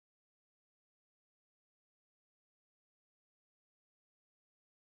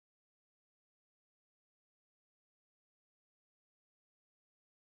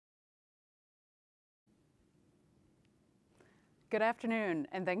Good afternoon,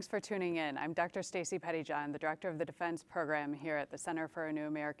 and thanks for tuning in. I'm Dr. Stacie Pettyjohn, the Director of the Defense Program here at the Center for a New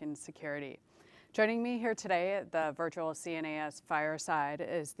American Security. Joining me here today at the virtual CNAS fireside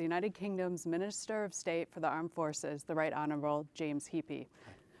is the United Kingdom's Minister of State for the Armed Forces, the Right Honorable James Heappey.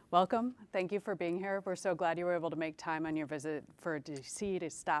 Welcome. Thank you for being here. We're so glad you were able to make time on your visit for DC to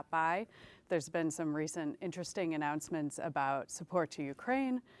stop by. There's been some recent interesting announcements about support to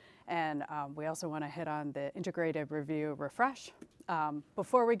Ukraine, and we also want to hit on the integrated review refresh.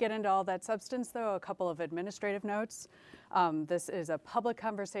 Before we get into all that substance, though, a couple of administrative notes. This is a public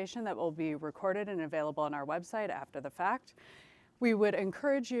conversation that will be recorded and available on our website after the fact. We would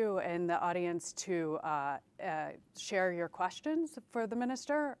encourage you in the audience to share your questions for the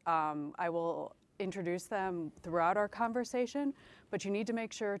minister. I will introduce them throughout our conversation, but you need to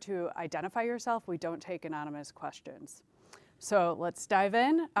make sure to identify yourself. We don't take anonymous questions. So let's dive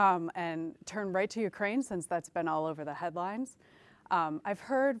in and turn right to Ukraine, since that's been all over the headlines. I've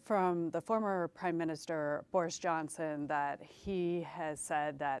heard from the former Prime Minister, Boris Johnson, that he has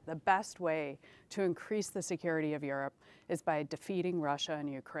said that the best way to increase the security of Europe is by defeating Russia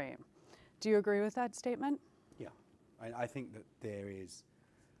and Ukraine. Do you agree with that statement? Yeah, I think that there is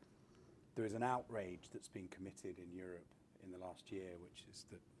an outrage that's been committed in Europe in the last year, which is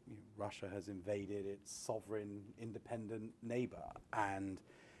that Russia has invaded its sovereign, independent neighbor, and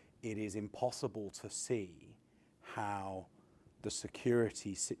it is impossible to see how the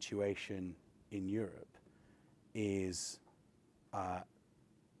security situation in Europe is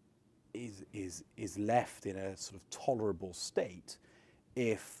left in a sort of tolerable state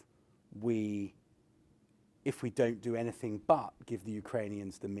if we don't do anything but give the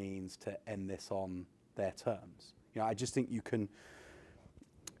Ukrainians the means to end this on their terms. I just think you can.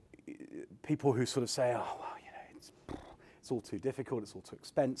 People who sort of say, "Oh, well, it's all too difficult, it's all too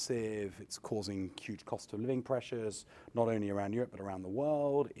expensive, it's causing huge cost of living pressures, not only around Europe but around the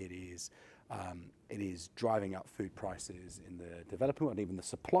world. It is driving up food prices in the developing world, and even the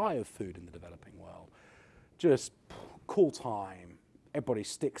supply of food in the developing world. Just cool time. Everybody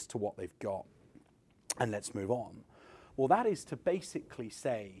sticks to what they've got, and let's move on." Well, that is to basically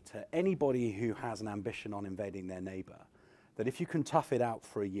say to anybody who has an ambition on invading their neighbor that if you can tough it out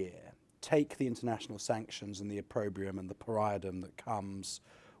for a year, take the international sanctions and the opprobrium and the pariahdom that comes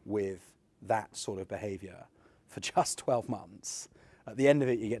with that sort of behavior for just 12 months, at the end of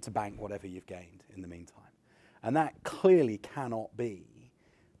it, you get to bank whatever you've gained in the meantime. And that clearly cannot be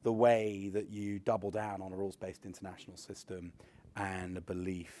the way that you double down on a rules-based international system and a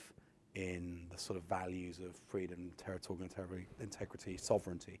belief in the sort of values of freedom, territorial integrity,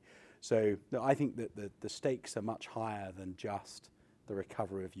 sovereignty. So no, I think that the stakes are much higher than just the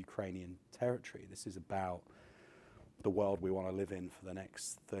recovery of Ukrainian territory. This is about the world we want to live in for the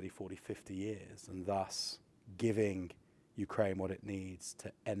next 30, 40, 50 years, and thus giving Ukraine what it needs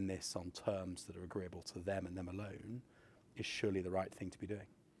to end this on terms that are agreeable to them and them alone is surely the right thing to be doing.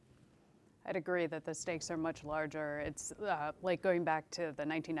 I'd agree that the stakes are much larger. It's like going back to the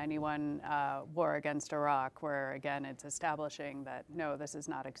 1991 war against Iraq, where again, it's establishing that, no, this is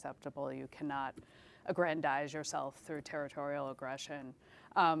not acceptable. You cannot aggrandize yourself through territorial aggression.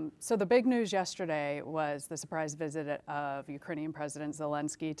 So the big news yesterday was the surprise visit of Ukrainian President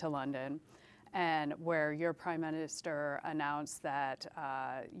Zelensky to London, and where your Prime Minister announced that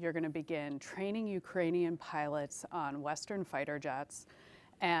you're going to begin training Ukrainian pilots on Western fighter jets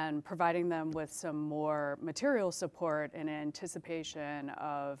and providing them with some more material support in anticipation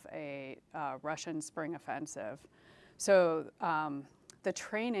of a Russian spring offensive. So the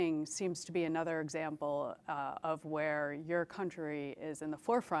training seems to be another example of where your country is in the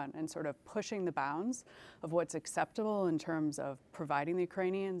forefront and sort of pushing the bounds of what's acceptable in terms of providing the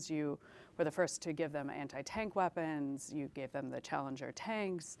Ukrainians. You were the first to give them anti-tank weapons, you gave them the Challenger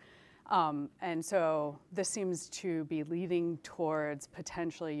tanks. And so this seems to be leading towards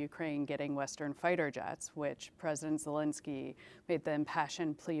potentially Ukraine getting Western fighter jets, which President Zelensky made the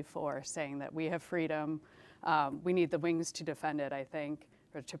impassioned plea for, saying that we have freedom, we need the wings to defend it, I think,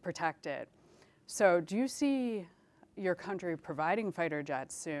 or to protect it. So do you see your country providing fighter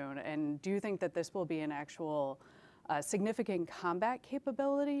jets soon? And do you think that this will be an actual significant combat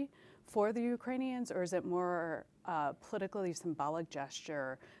capability for the Ukrainians, or is it more politically symbolic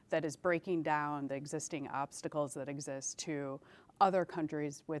gesture that is breaking down the existing obstacles that exist to other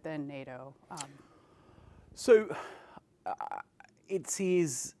countries within NATO?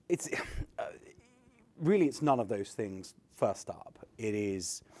 Really, it's none of those things. First up, it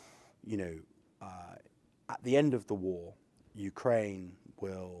is, at the end of the war, Ukraine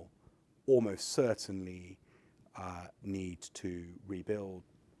will almost certainly need to rebuild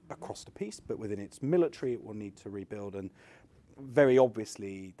across the piece, but within its military, it will need to rebuild. And very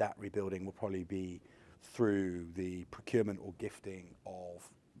obviously that rebuilding will probably be through the procurement or gifting of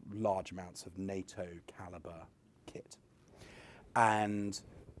large amounts of NATO caliber kit. And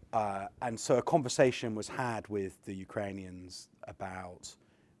so a conversation was had with the Ukrainians about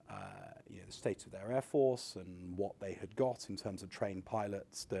the state of their air force and what they had got in terms of trained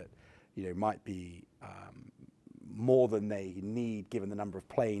pilots that might be more than they need given the number of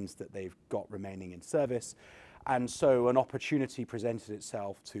planes that they've got remaining in service. And so an opportunity presented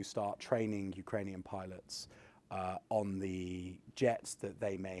itself to start training Ukrainian pilots on the jets that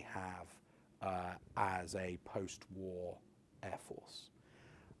they may have as a post-war Air Force.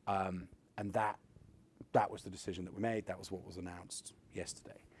 And that was the decision that we made. That was what was announced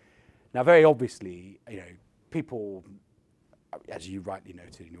yesterday. Now, very obviously, people, as you rightly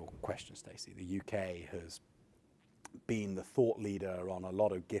noted in your question, Stacie, the UK has been the thought leader on a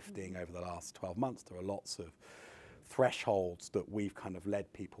lot of gifting over the last 12 months. There are lots of thresholds that we've kind of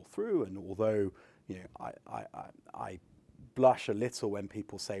led people through, and although I blush a little when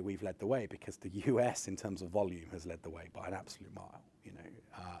people say we've led the way, because the US in terms of volume has led the way by an absolute mile,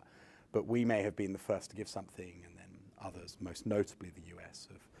 but we may have been the first to give something, and then others, most notably the US,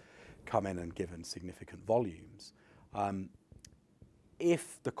 have come in and given significant volumes.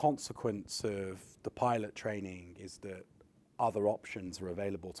 If the consequence of the pilot training is that other options are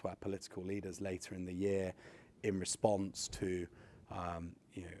available to our political leaders later in the year in response to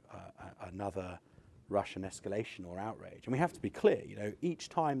another Russian escalation or outrage, and we have to be clear, each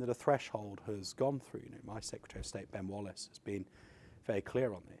time that a threshold has gone through, my Secretary of State Ben Wallace has been very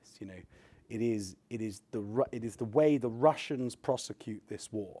clear on this. It is the way the Russians prosecute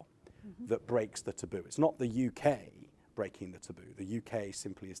this war that breaks the taboo. It's not the UK breaking the taboo. The UK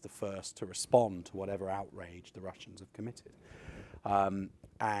simply is the first to respond to whatever outrage the Russians have committed.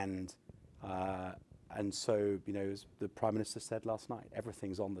 And so, as the Prime Minister said last night,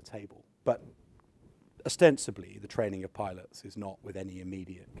 everything's on the table. But ostensibly, the training of pilots is not with any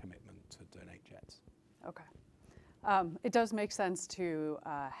immediate commitment to donate jets. Okay. It does make sense to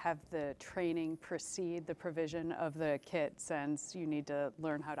have the training precede the provision of the kit, since you need to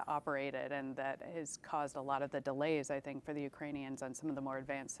learn how to operate it, and that has caused a lot of the delays, I think, for the Ukrainians on some of the more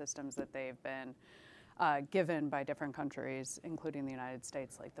advanced systems that they've been given by different countries, including the United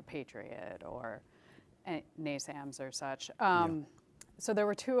States, like the Patriot or NASAMS or such. So there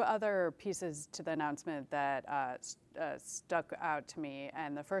were two other pieces to the announcement that stuck out to me,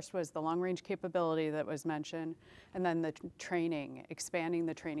 and the first was the long-range capability that was mentioned, and then the training, expanding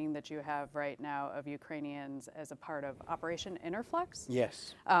the training that you have right now of Ukrainians as a part of Operation Interflex.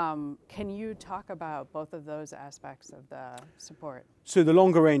 Yes. Can you talk about both of those aspects of the support? So the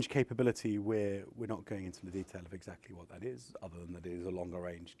longer range capability, we're not going into the detail of exactly what that is, other than that it is a longer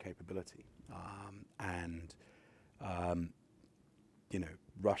range capability.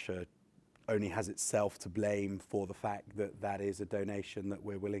 Russia only has itself to blame for the fact that that is a donation that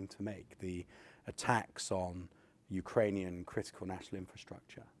we're willing to make. The attacks on Ukrainian critical national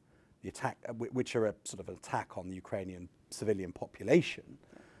infrastructure, which are a sort of an attack on the Ukrainian civilian population,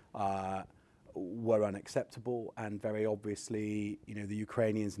 were unacceptable, and very obviously, the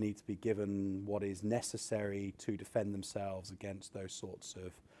Ukrainians need to be given what is necessary to defend themselves against those sorts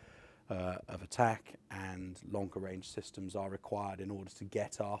of attack, and longer range systems are required in order to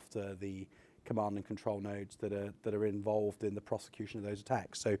get after the command and control nodes that are involved in the prosecution of those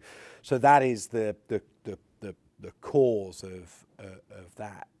attacks. So that is the cause of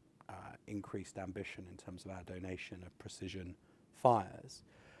that increased ambition in terms of our donation of precision fires.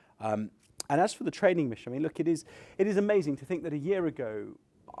 And as for the training mission, look, it is amazing to think that a year ago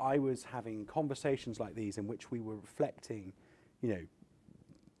I was having conversations like these in which we were reflecting,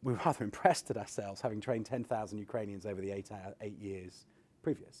 we were rather impressed at ourselves, having trained 10,000 Ukrainians over the 8 years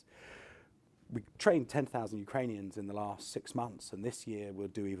previous. We trained 10,000 Ukrainians in the last 6 months, and this year we'll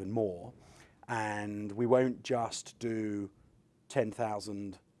do even more. And we won't just do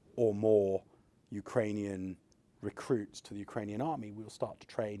 10,000 or more Ukrainian recruits to the Ukrainian army. We'll start to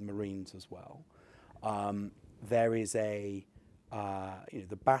train Marines as well. There is the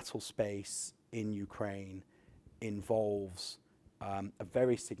battle space in Ukraine involves a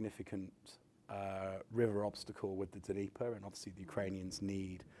very significant river obstacle with the Dnieper, and obviously the Ukrainians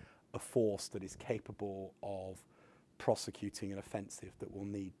need a force that is capable of prosecuting an offensive that will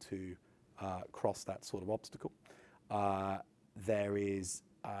need to cross that sort of obstacle. There is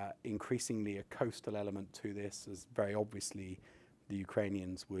increasingly a coastal element to this, as very obviously the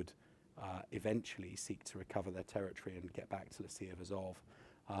Ukrainians would eventually seek to recover their territory and get back to the Sea of Azov.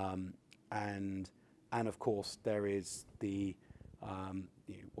 And of course there is the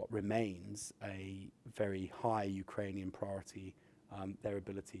what remains a very high Ukrainian priority, their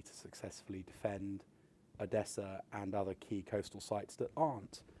ability to successfully defend Odessa and other key coastal sites that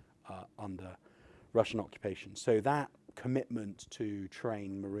aren't under Russian occupation. So that commitment to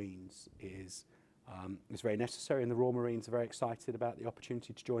train Marines is very necessary, and the Royal Marines are very excited about the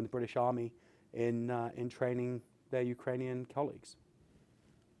opportunity to join the British Army in training their Ukrainian colleagues.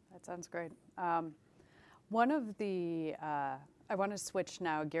 That sounds great. One of the, I want to switch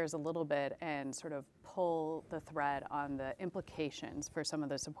now gears a little bit and sort of pull the thread on the implications for some of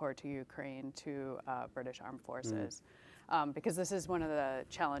the support to Ukraine to British Armed Forces. Because this is one of the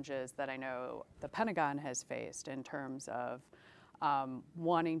challenges that I know the Pentagon has faced in terms of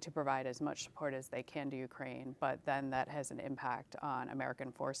wanting to provide as much support as they can to Ukraine, but then that has an impact on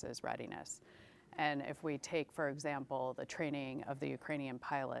American forces' readiness. And if we take, for example, the training of the Ukrainian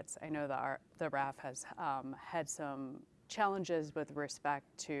pilots, I know the RAF has had some challenges with respect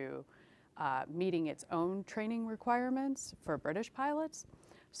to meeting its own training requirements for British pilots.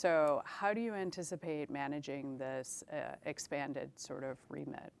 So how do you anticipate managing this expanded sort of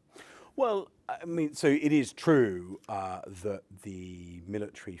remit? Well, I mean, so it is true that the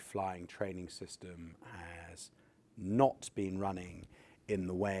military flying training system has not been running in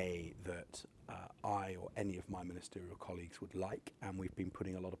the way that I or any of my ministerial colleagues would like, and we've been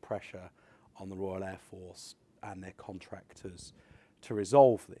putting a lot of pressure on the Royal Air Force and their contractors to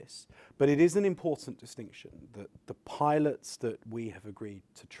resolve this. But it is an important distinction that the pilots that we have agreed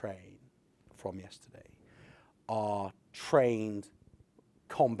to train from yesterday are trained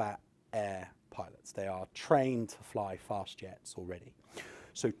combat air pilots. They are trained to fly fast jets already.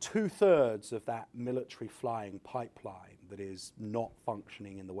 So 2/3 of that military flying pipeline that is not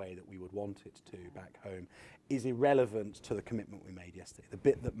functioning in the way that we would want it to back home is irrelevant to the commitment we made yesterday. The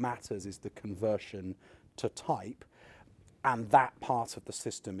bit that matters is the conversion to type, and that part of the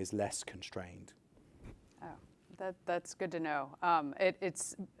system is less constrained. Oh, that's good to know.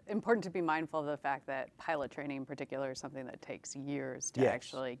 It's important to be mindful of the fact that pilot training in particular is something that takes years to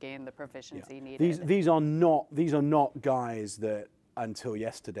actually gain the proficiency needed. These are not guys that until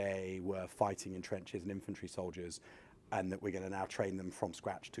yesterday were fighting in trenches and infantry soldiers, and that we're going to now train them from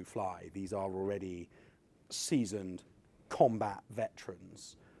scratch to fly. These are already seasoned combat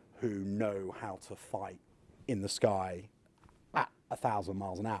veterans who know how to fight in the sky at 1,000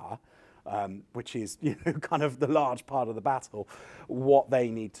 miles an hour, which is kind of the large part of the battle. What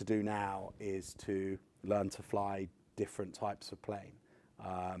they need to do now is to learn to fly different types of plane,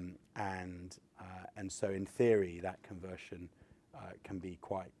 and so in theory that conversion can be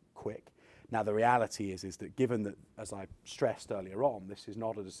quite quick. Now the reality is that given that, as I stressed earlier on, this is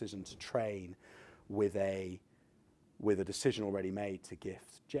not a decision to train with a decision already made to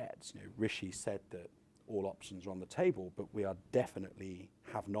gift jets. Rishi said that all options are on the table, but we are definitely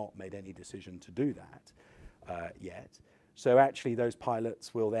have not made any decision to do that yet. So actually those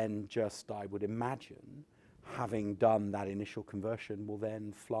pilots will then just, I would imagine, having done that initial conversion, will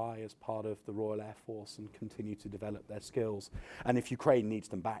then fly as part of the Royal Air Force and continue to develop their skills. And if Ukraine needs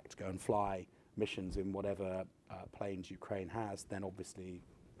them back to go and fly missions in whatever planes Ukraine has, then obviously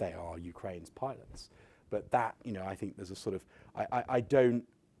they are Ukraine's pilots. But that, I think there's a sort of,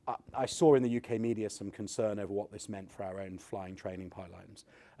 I saw in the UK media some concern over what this meant for our own flying training pipelines,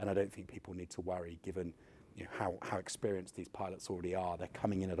 and I don't think people need to worry given how experienced these pilots already are. They're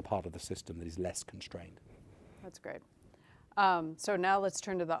coming in at a part of the system that is less constrained. That's great. So now let's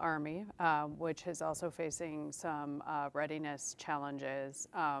turn to the Army, which is also facing some readiness challenges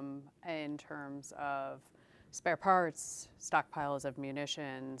in terms of spare parts, stockpiles of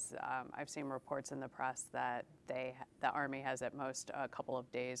munitions. I've seen reports in the press that the Army has at most a couple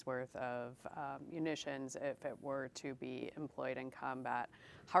of days worth of munitions if it were to be employed in combat.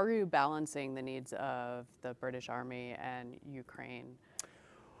 How are you balancing the needs of the British Army and Ukraine?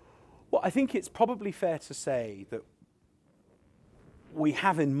 Well, I think it's probably fair to say that we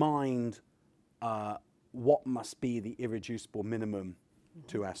have in mind what must be the irreducible minimum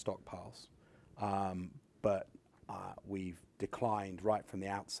to our stockpiles. But we've declined right from the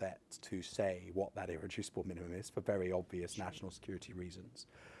outset to say what that irreducible minimum is for very obvious national security reasons.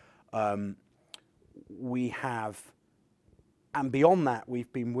 We have, and beyond that,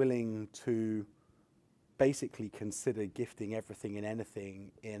 we've been willing to basically consider gifting everything and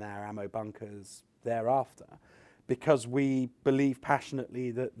anything in our ammo bunkers thereafter, because we believe passionately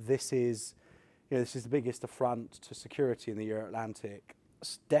that this is the biggest affront to security in the Euro-Atlantic,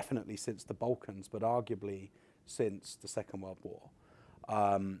 definitely since the Balkans, but arguably since the Second World War.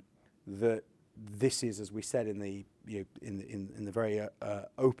 That this is, as we said in the very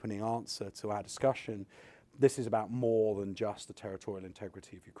opening answer to our discussion, this is about more than just the territorial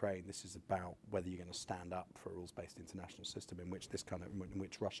integrity of Ukraine. This is about whether you're going to stand up for a rules-based international system in which in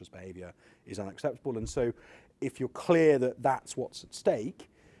which Russia's behaviour is unacceptable. And so, if you're clear that that's what's at stake,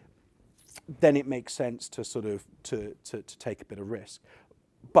 then it makes sense to sort of to take a bit of risk.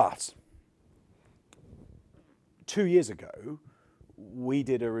 But 2 years ago, we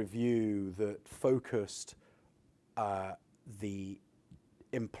did a review that focused the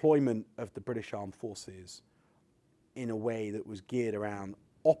employment of the British Armed Forces in a way that was geared around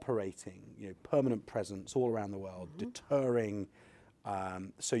operating, permanent presence all around the world, deterring,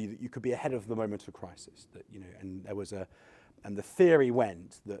 so that you could be ahead of the moment of crisis. That and there was and the theory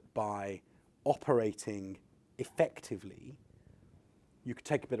went that by operating effectively, you could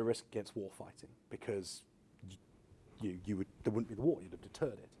take a bit of risk against war fighting because there wouldn't be the war. You'd have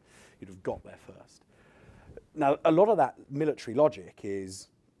deterred it. You'd have got there first. Now, a lot of that military logic is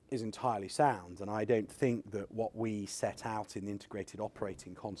entirely sound, and I don't think that what we set out in the integrated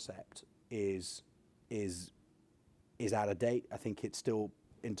operating concept is out of date. I think it's still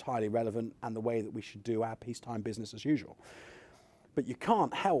entirely relevant and the way that we should do our peacetime business as usual. But you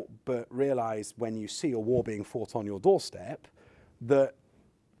can't help but realise when you see a war being fought on your doorstep that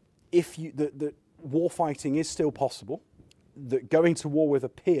that war fighting is still possible, that going to war with a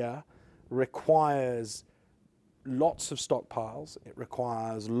peer requires lots of stockpiles, it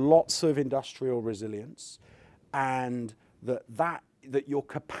requires lots of industrial resilience, and that your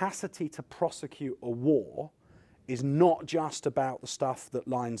capacity to prosecute a war is not just about the stuff that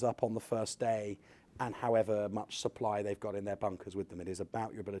lines up on the first day and however much supply they've got in their bunkers with them. It is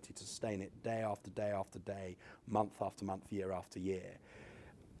about your ability to sustain it day after day after day, month after month, year after year.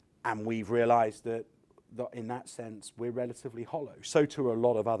 And we've realised that in that sense, we're relatively hollow. So too a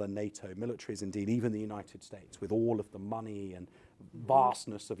lot of other NATO militaries, indeed, even the United States, with all of the money and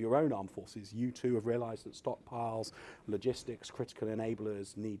vastness of your own armed forces. You too have realised that stockpiles, logistics, critical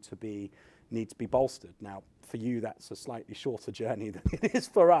enablers need to be bolstered. Now, for you, that's a slightly shorter journey than it is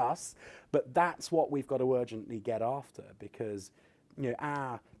for us, but that's what we've got to urgently get after, because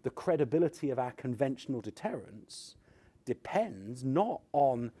the credibility of our conventional deterrence depends not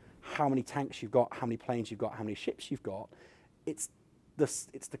on how many tanks you've got, how many planes you've got, how many ships you've got. It's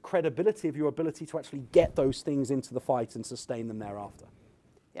the credibility of your ability to actually get those things into the fight and sustain them thereafter.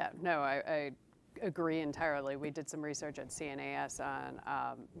 Yeah, no, I agree entirely. We did some research at CNAS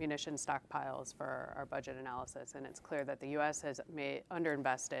on munition stockpiles for our budget analysis, and it's clear that the U.S. has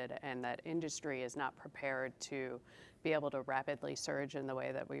underinvested and that industry is not prepared to be able to rapidly surge in the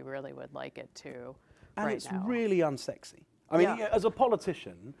way that we really would like it to and right it's now. really unsexy. I mean, as a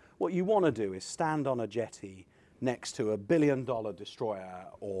politician, what you want to do is stand on a jetty next to $1 billion destroyer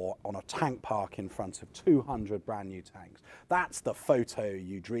or on a tank park in front of 200 brand new tanks. That's the photo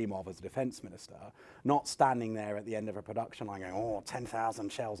you dream of as a defense minister, not standing there at the end of a production line going, oh, 10,000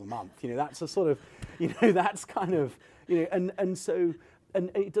 shells a month. That's a sort of, that's kind of, and so,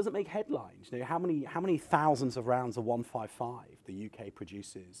 and it doesn't make headlines. How many thousands of rounds of 155 the UK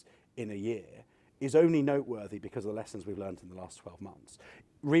produces in a year is only noteworthy because of the lessons we've learned in the last 12 months.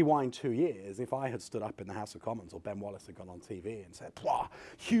 Rewind 2 years, if I had stood up in the House of Commons or Ben Wallace had gone on TV and said,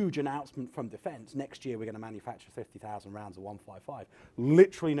 huge announcement from defence, next year we're going to manufacture 50,000 rounds of 155,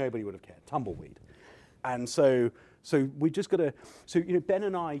 literally nobody would have cared, tumbleweed. And so we just got to, Ben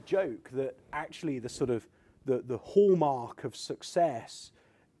and I joke that actually the sort of, the hallmark of success,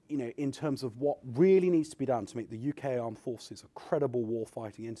 in terms of what really needs to be done to make the UK Armed Forces a credible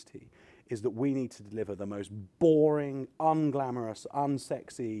war-fighting entity, is that we need to deliver the most boring, unglamorous,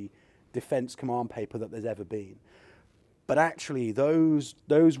 unsexy defence command paper that there's ever been. But actually, those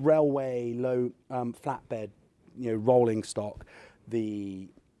railway low flatbed, rolling stock,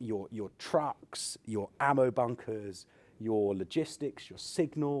 your trucks, your ammo bunkers, your logistics, your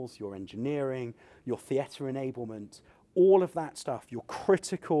signals, your engineering, your theatre enablement, all of that stuff, your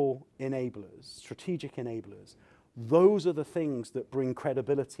critical enablers, strategic enablers, those are the things that bring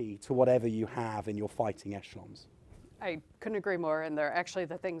credibility to whatever you have in your fighting echelons. I couldn't agree more, and they're actually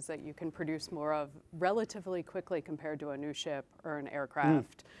the things that you can produce more of relatively quickly compared to a new ship or an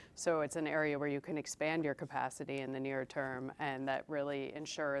aircraft. So it's an area where you can expand your capacity in the near term, and that really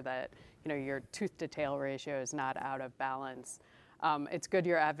ensure that your tooth to tail ratio is not out of balance. It's good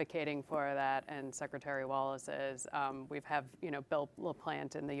you're advocating for that, and Secretary Wallace is. We have built a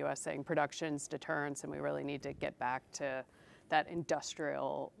plant in the U.S. saying production's deterrence, and we really need to get back to that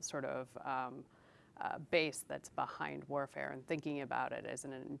industrial sort of base that's behind warfare and thinking about it as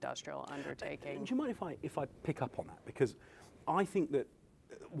an industrial undertaking. Do you mind if I pick up on that? Because I think that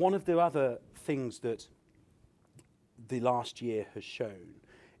one of the other things that the last year has shown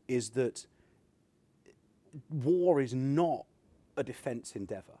is that war is not a defence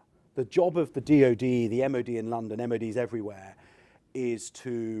endeavour. The job of the DoD, the MOD in London, MODs everywhere, is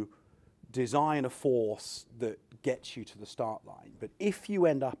to design a force that gets you to the start line. But if you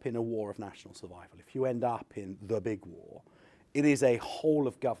end up in a war of national survival, if you end up in the big war, it is a whole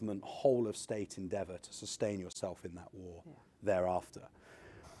of government, whole of state endeavour to sustain yourself in that war thereafter.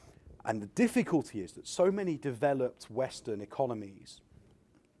 And the difficulty is that so many developed Western economies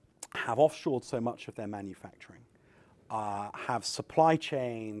have offshored so much of their manufacturing, have supply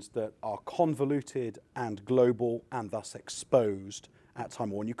chains that are convoluted and global and thus exposed at time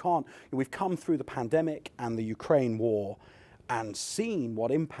of war. And you can't, we've come through the pandemic and the Ukraine war and seen what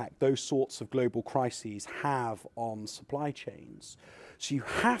impact those sorts of global crises have on supply chains. So you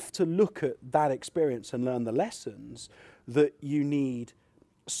have to look at that experience and learn the lessons that you need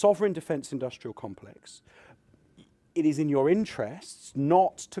sovereign defence industrial complex. It is in your interests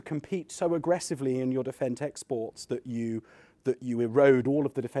not to compete so aggressively in your defence exports that you erode all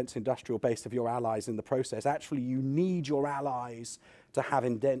of the defence industrial base of your allies in the process. Actually, you need your allies to have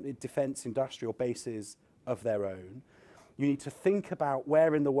defence industrial bases of their own. You need to think about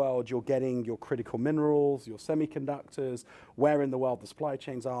where in the world you're getting your critical minerals, your semiconductors, where in the world the supply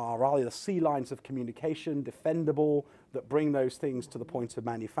chains are the sea lines of communication defendable that bring those things to the point of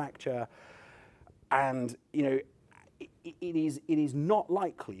manufacture. And, you know, it is not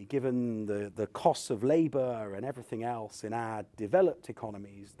likely, given the costs of labour and everything else in our developed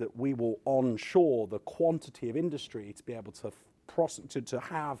economies, that we will onshore the quantity of industry to be able to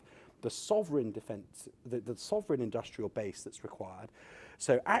have the sovereign defence, the sovereign industrial base that's required.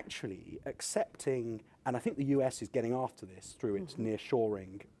 So actually accepting, and I think the US is getting after this through its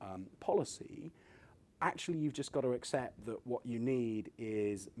nearshoring policy, actually you've just got to accept that what you need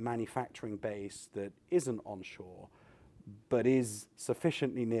is manufacturing base that isn't onshore, but is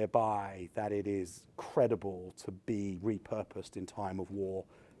sufficiently nearby that it is credible to be repurposed in time of war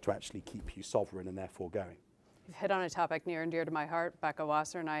to actually keep you sovereign and therefore going. You've hit on a topic near and dear to my heart. Becca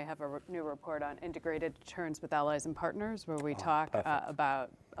Wasser and I have a new report on integrated deterrence with allies and partners, where we talk about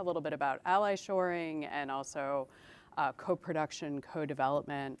a little bit about ally shoring and also co-production,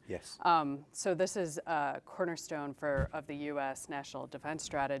 co-development. Yes. So this is a cornerstone of the U.S. National Defense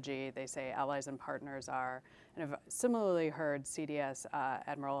Strategy. They say allies and partners are, and I've similarly heard CDS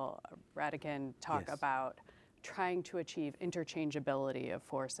Admiral Radican talk about trying to achieve interchangeability of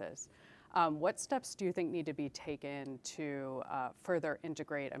forces. What steps do you think need to be taken to further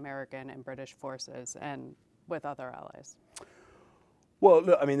integrate American and British forces and with other allies? Well,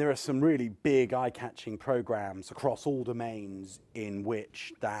 look, I mean, there are some really big eye-catching programs across all domains in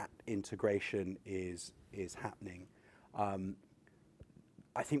which that integration is happening.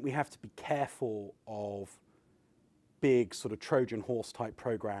 I think we have to be careful of big sort of Trojan horse type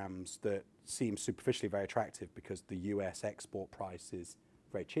programs that seem superficially very attractive because the US export price is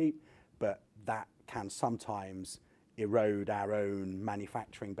very cheap, but that can sometimes erode our own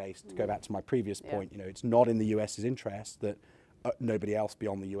manufacturing base. To go back to my previous point, you know, it's not in the US's interest that nobody else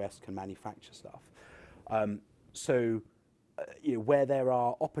beyond the US can manufacture stuff. You know, where there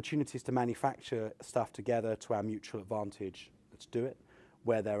are opportunities to manufacture stuff together to our mutual advantage, let's do it.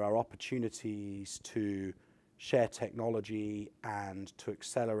 Where there are opportunities to share technology and to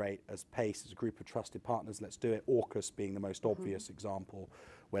accelerate as pace as a group of trusted partners, let's do it. AUKUS being the most obvious example,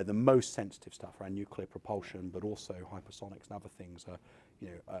 where the most sensitive stuff around nuclear propulsion, but also hypersonics and other things are, you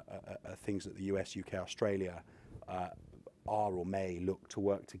know, are things that the US, UK, Australia are or may look to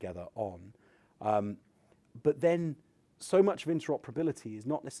work together on. But then so much of interoperability is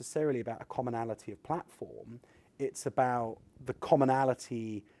not necessarily about a commonality of platform. It's about the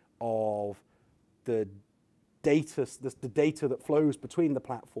commonality of the data, the data that flows between the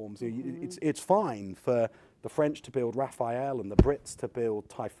platforms. It's fine for the French to build Raphael and the Brits to build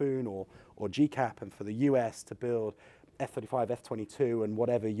Typhoon or GCAP, and for the US to build F-35, F-22 and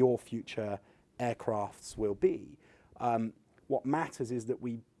whatever your future aircrafts will be. What matters is that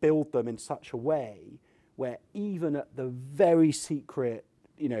we build them in such a way where even at the very secret,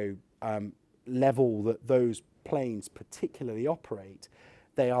 you know, level that those planes particularly operate,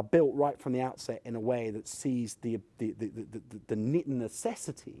 they are built right from the outset in a way that sees the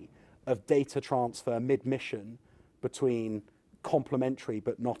necessity of data transfer mid-mission between complementary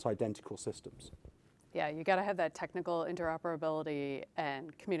but not identical systems. Yeah, you got to have that technical interoperability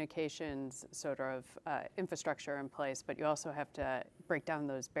and communications sort of infrastructure in place, but you also have to break down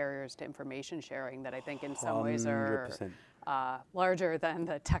those barriers to information sharing that I think in some ways are larger than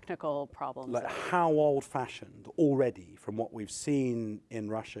the technical problems. Like how old-fashioned already from what we've seen in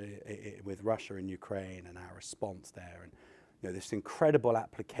Russia, with Russia and Ukraine and our response there, and you know, this incredible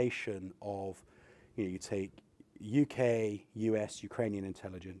application of, you take UK, US, Ukrainian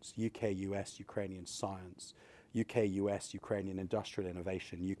intelligence, UK, US, Ukrainian science, UK, US, Ukrainian industrial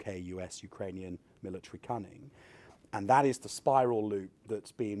innovation, UK, US, Ukrainian military cunning. And that is the spiral loop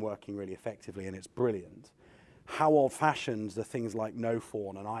that's been working really effectively, and it's brilliant. How old-fashioned the things like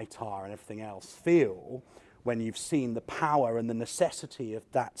NOFON and ITAR and everything else feel when you've seen the power and the necessity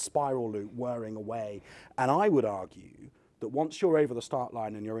of that spiral loop whirring away. And I would argue that once you're over the start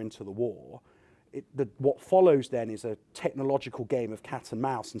line and you're into the war, what follows then is a technological game of cat and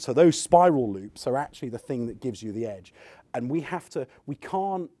mouse. And so those spiral loops are actually the thing that gives you the edge. And we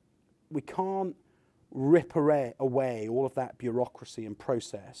can't rip away all of that bureaucracy and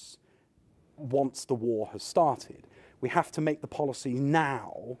process once the war has started. We have to make the policy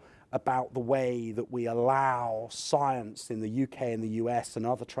now about the way that we allow science in the UK and the US and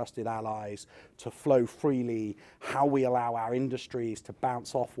other trusted allies to flow freely, how we allow our industries to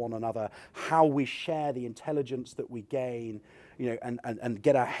bounce off one another, how we share the intelligence that we gain, and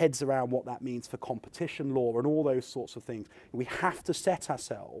get our heads around what that means for competition law and all those sorts of things. We have to set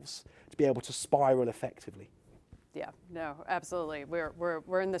ourselves to be able to spiral effectively. Yeah, no, absolutely.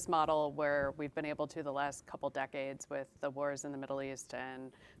 We're in this model where we've been able to the last couple decades with the wars in the Middle East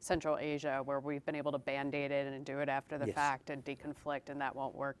and Central Asia, where we've been able to band-aid it and do it after the fact and deconflict, and that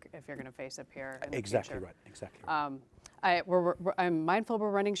won't work if you're going to face up here in the future. Right, exactly right. I'm mindful we're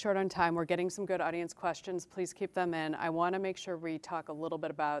running short on time. We're getting some good audience questions. Please keep them in. I want to make sure we talk a little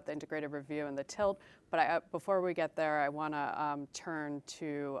bit about the integrated review and the tilt, but before we get there, I want to turn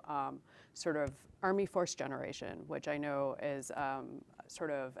to sort of Army force generation, which I know is sort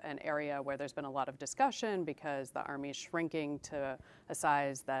of an area where there's been a lot of discussion because the Army is shrinking to a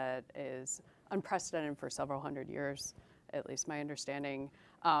size that is unprecedented for several hundred years, at least my understanding,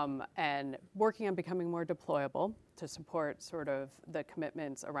 and working on becoming more deployable to support sort of the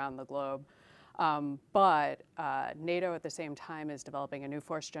commitments around the globe. But NATO at the same time is developing a new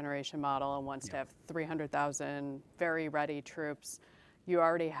force generation model and wants to have 300,000 very ready troops. You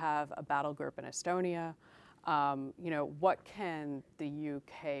already have a battle group in Estonia. What can the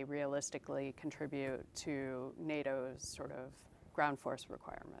UK realistically contribute to NATO's sort of ground force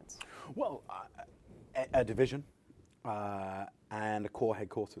requirements? Well, a division and a core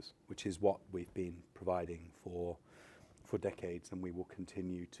headquarters, which is what we've been providing for decades, and we will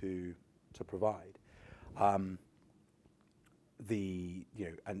continue to provide. And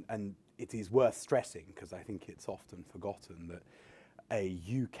it is worth stressing, because I think it's often forgotten, that a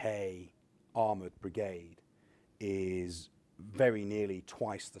UK armoured brigade is very nearly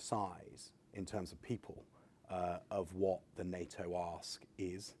twice the size in terms of people of what the NATO ask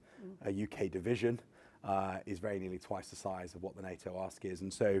is. A UK division is very nearly twice the size of what the NATO ask is.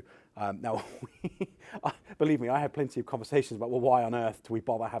 And so now, believe me, I had plenty of conversations about, well, why on earth do we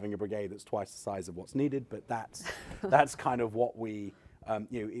bother having a brigade that's twice the size of what's needed? But that's kind of what we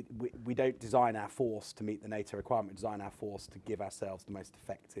don't design our force to meet the NATO requirement. We design our force to give ourselves the most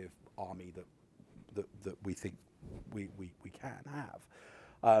effective army that we think we can have.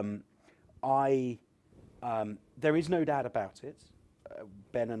 There is no doubt about it.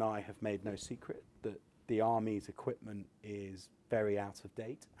 Ben and I have made no secret that the Army's equipment is very out of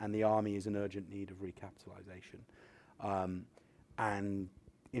date, and the Army is in urgent need of recapitalisation. And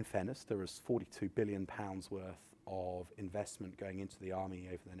in fairness, there is £42 billion worth of investment going into the Army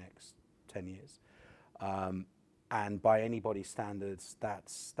over the next 10 years. And by anybody's standards,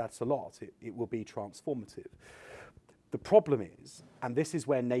 that's a lot. It will be transformative. The problem is, and this is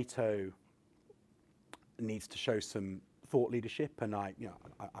where NATO needs to show some thought leadership, and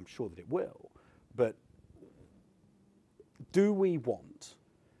I'm sure that it will, but do we want,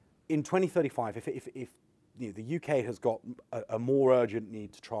 in 2035, if the UK has got a more urgent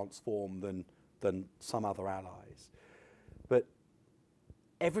need to transform than some other allies, but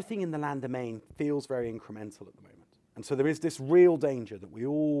everything in the land domain feels very incremental at the moment. And so there is this real danger that we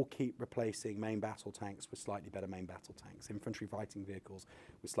all keep replacing main battle tanks with slightly better main battle tanks, infantry fighting vehicles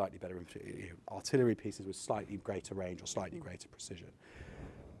with slightly better artillery pieces with slightly greater range or slightly greater precision.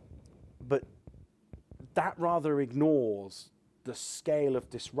 But that rather ignores the scale of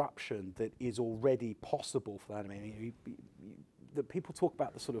disruption that is already possible for that. I mean, that people talk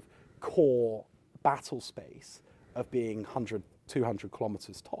about the sort of core battle space of being 100, 200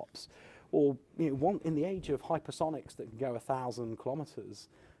 kilometers tops. Or in the age of hypersonics that can go 1,000 kilometers,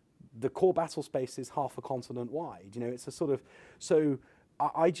 the core battle space is half a continent wide. It's a sort of, so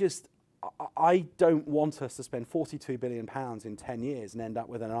I don't want us to spend £42 billion in 10 years and end up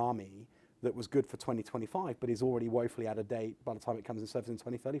with an army that was good for 2025, but is already woefully out of date by the time it comes in service in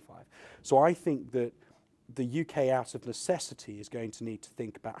 2035. So I think that the UK, out of necessity, is going to need to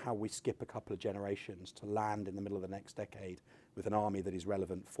think about how we skip a couple of generations to land in the middle of the next decade with an army that is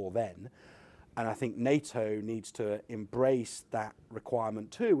relevant for then. And I think NATO needs to embrace that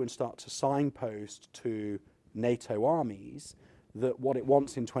requirement too and start to signpost to NATO armies that what it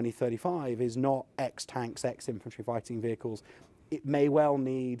wants in 2035 is not X tanks, X infantry fighting vehicles. It may well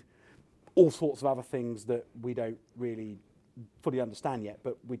need all sorts of other things that we don't really fully understand yet,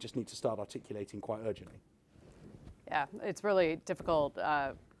 but we just need to start articulating quite urgently. Yeah, it's really difficult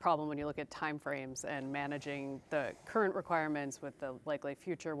problem when you look at timeframes and managing the current requirements with the likely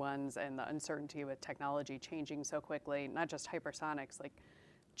future ones and the uncertainty with technology changing so quickly, not just hypersonics, like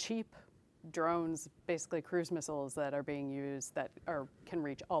cheap drones, basically cruise missiles that are being used that can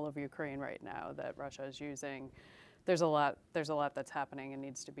reach all of Ukraine right now that Russia is using. There's a lot that's happening and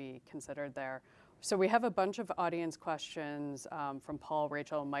needs to be considered there. So we have a bunch of audience questions from Paul,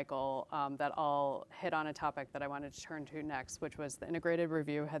 Rachel, and Michael that all hit on a topic that I wanted to turn to next, which was the integrated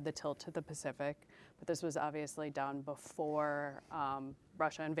review had the tilt to the Pacific, but this was obviously done before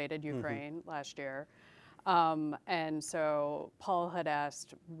Russia invaded Ukraine last year. And so Paul had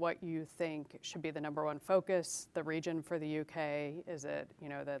asked what you think should be the #1 focus, the region for the UK. Is it,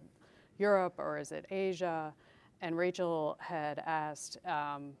 the Europe or is it Asia? And Rachel had asked,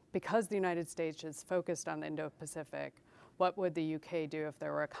 because the United States is focused on the Indo-Pacific, what would the UK do if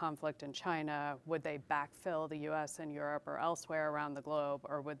there were a conflict in China? Would they backfill the US and Europe or elsewhere around the globe,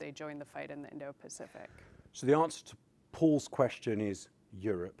 or would they join the fight in the Indo-Pacific? So the answer to Paul's question is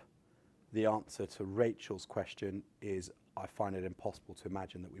Europe. The answer to Rachel's question is I find it impossible to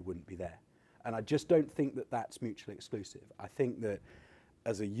imagine that we wouldn't be there. And I just don't think that that's mutually exclusive. I think that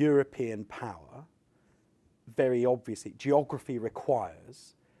as a European power, very obviously, geography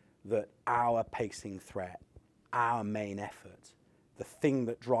requires that our pacing threat, our main effort, the thing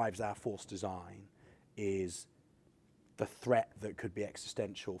that drives our force design is the threat that could be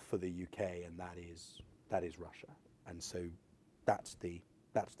existential for the UK, and that is Russia. And so that's the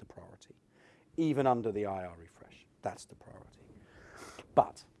priority. Even under the IR refresh, that's the priority.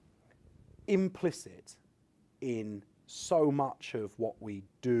 But implicit in so much of what we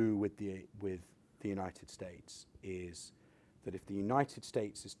do with the United States is that if the United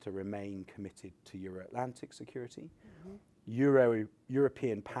States is to remain committed to Euro-Atlantic security,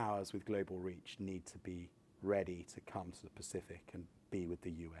 European powers with global reach need to be ready to come to the Pacific and be with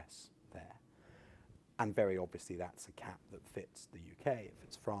the US there. And very obviously that's a cap that fits the UK, it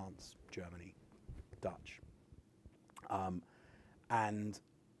fits France, Germany, Dutch. And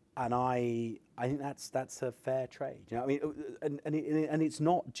I think that's a fair trade. You know, I mean, and it's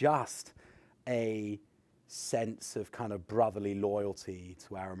not just a sense of kind of brotherly loyalty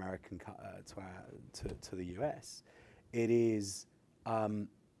to our American to the US. It is the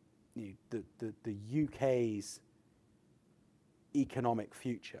UK's economic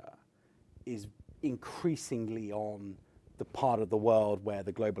future is increasingly on the part of the world where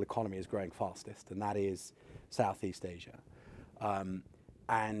the global economy is growing fastest, and that is Southeast Asia.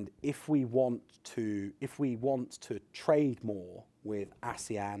 And if we want to trade more with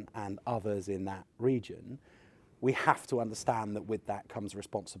ASEAN and others in that region, we have to understand that with that comes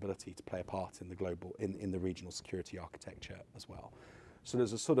responsibility to play a part in the global, in the regional security architecture as well. So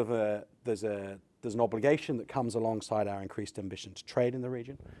there's a sort of there's an obligation that comes alongside our increased ambition to trade in the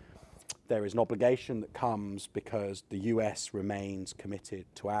region. There is an obligation that comes because the US remains committed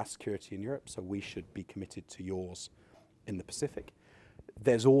to our security in Europe, so we should be committed to yours in the Pacific.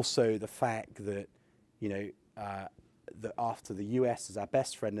 There's also the fact that, that after the US is our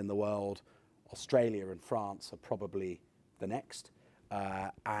best friend in the world, Australia and France are probably the next,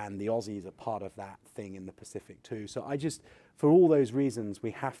 and the Aussies are part of that thing in the Pacific too. So for all those reasons,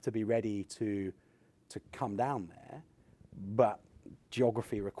 we have to be ready to come down there, but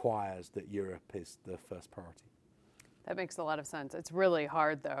geography requires that Europe is the first priority. That makes a lot of sense. It's really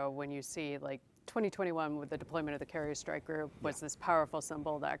hard, though, when you see, 2021 with the deployment of the Carrier Strike Group was this powerful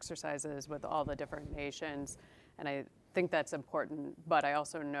symbol, the exercises with all the different nations, and I think that's important, but I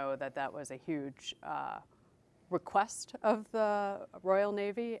also know that that was a huge request of the Royal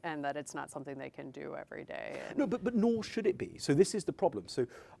Navy, and that it's not something they can do every day. No, but nor should it be. So this is the problem. So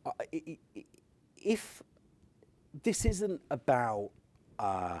if this isn't about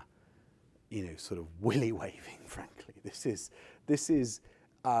sort of willy waving, frankly, this is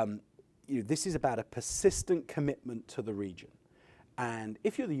about a persistent commitment to the region. And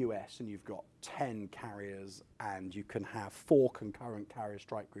if you're the US and you've got 10 carriers and you can have 4 concurrent Carrier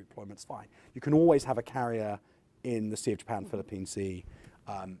Strike Group deployments, fine. You can always have a carrier in the Sea of Japan, Philippine Sea,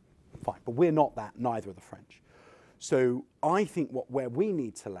 fine. But we're not that, neither are the French. So I think where we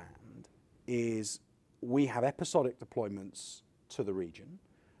need to land is we have episodic deployments to the region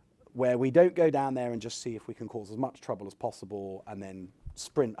where we don't go down there and just see if we can cause as much trouble as possible and then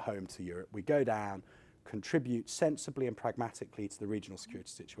sprint home to Europe. We go down, contribute sensibly and pragmatically to the regional security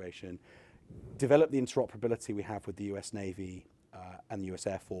situation, develop the interoperability we have with the US Navy and the US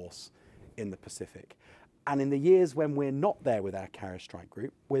Air Force in the Pacific. And in the years when we're not there with our carrier strike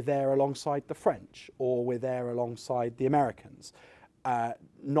group, we're there alongside the French, or we're there alongside the Americans.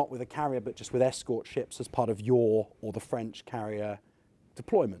 Not with a carrier, but just with escort ships as part of your or the French carrier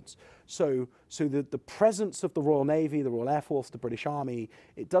deployments. So the presence of the Royal Navy, the Royal Air Force, the British Army,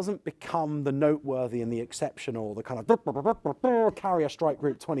 it doesn't become the noteworthy and the exceptional, the kind of carrier strike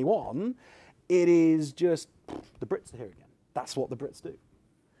group 21. It is just, the Brits are here again. That's what the Brits do.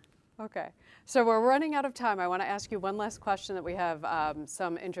 Okay, so we're running out of time. I want to ask you one last question that we have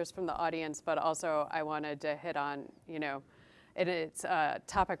some interest from the audience, but also I wanted to hit on, it's a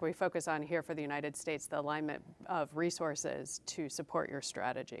topic we focus on here for the United States, the alignment of resources to support your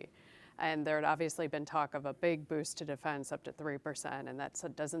strategy. And there had obviously been talk of a big boost to defense up to 3%, and that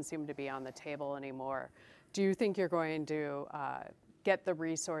doesn't seem to be on the table anymore. Do you think you're going to get the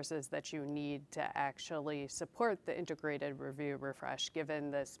resources that you need to actually support the integrated review refresh,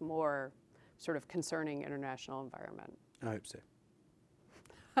 given this more sort of concerning international environment? I hope so.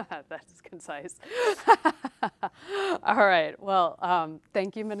 That's concise. All right. Well,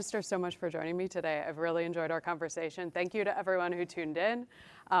 thank you, Minister, so much for joining me today. I've really enjoyed our conversation. Thank you to everyone who tuned in.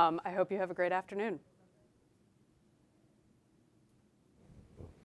 I hope you have a great afternoon.